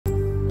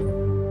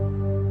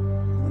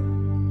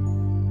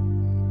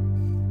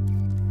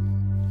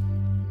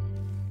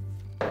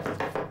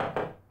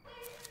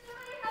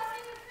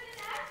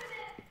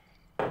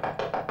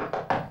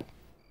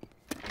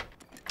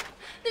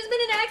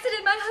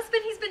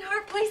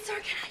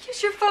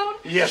this your phone?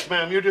 Yes,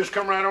 ma'am. You just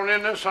come right on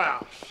in this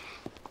house.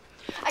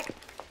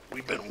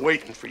 We've been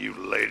waiting for you,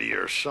 lady,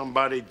 or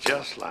somebody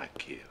just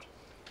like you.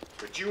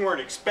 But you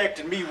weren't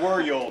expecting me,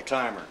 were you,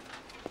 old-timer?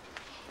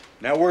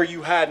 Now, where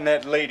you hiding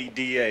that lady,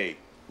 D.A.?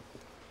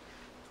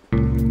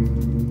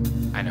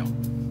 I know.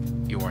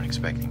 You weren't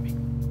expecting me.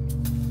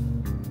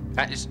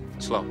 Just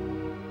slow.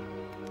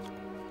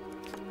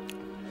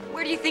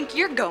 Where do you think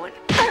you're going?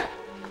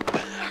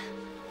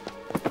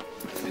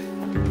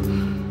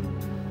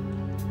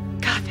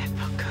 God, that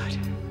felt good.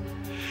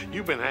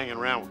 You've been hanging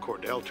around with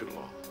Cordell too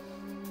long.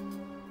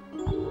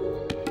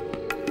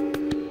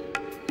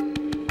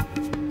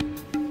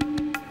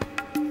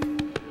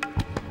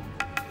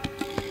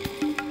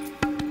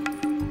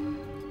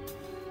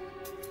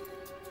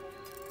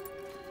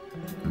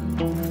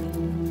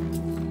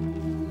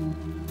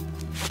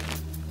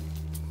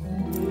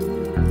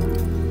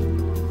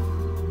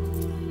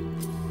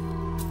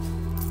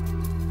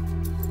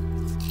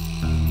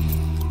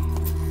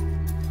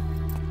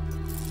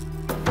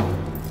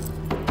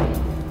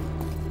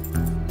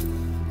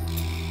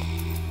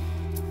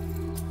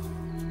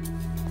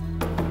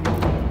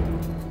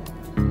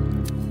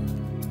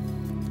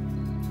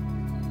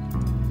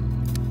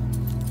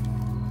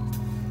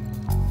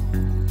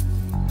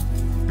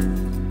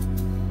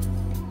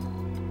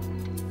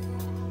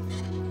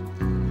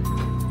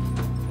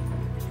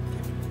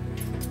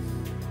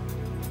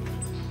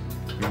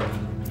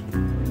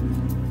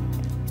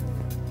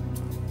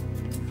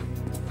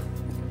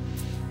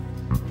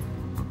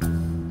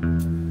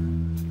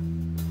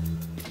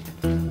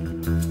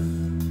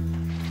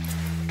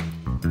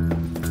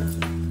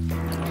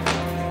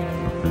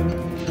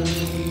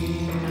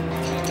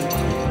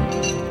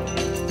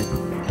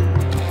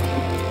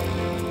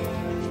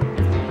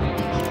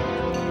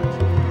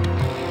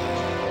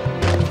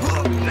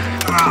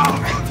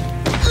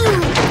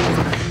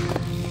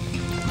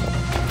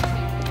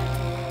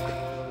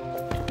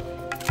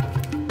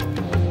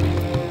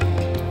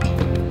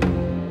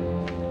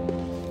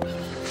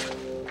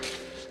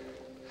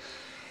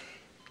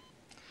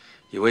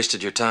 You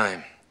wasted your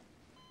time.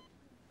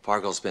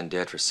 Fargo's been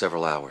dead for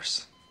several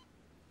hours.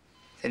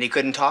 Then he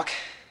couldn't talk?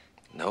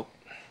 Nope.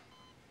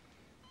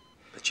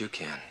 But you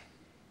can.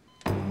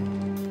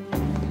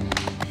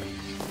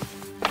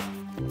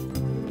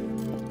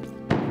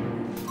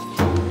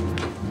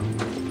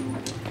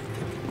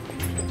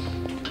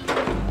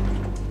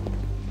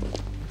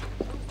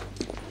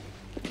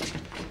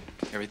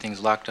 Everything's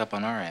locked up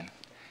on our end.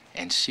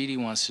 And CD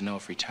wants to know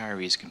if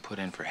retirees can put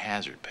in for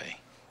hazard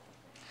pay.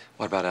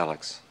 What about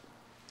Alex?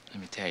 Let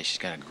me tell you, she's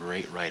got a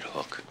great right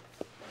hook.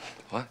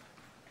 What?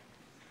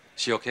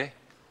 Is she okay?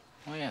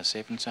 Oh, yeah,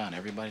 safe and sound.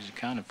 Everybody's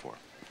accounted for.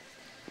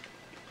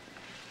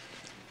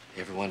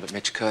 Everyone but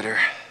Mitch Cutter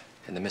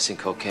and the missing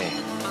cocaine.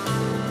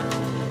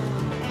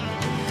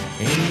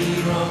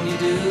 Any wrong you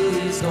do,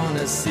 he's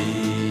gonna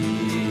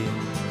see.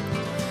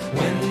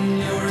 When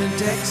you're in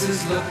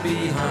Texas, look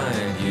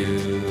behind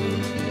you,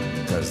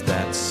 'cause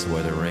that's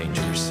where the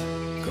Ranger's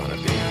gonna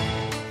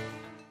be.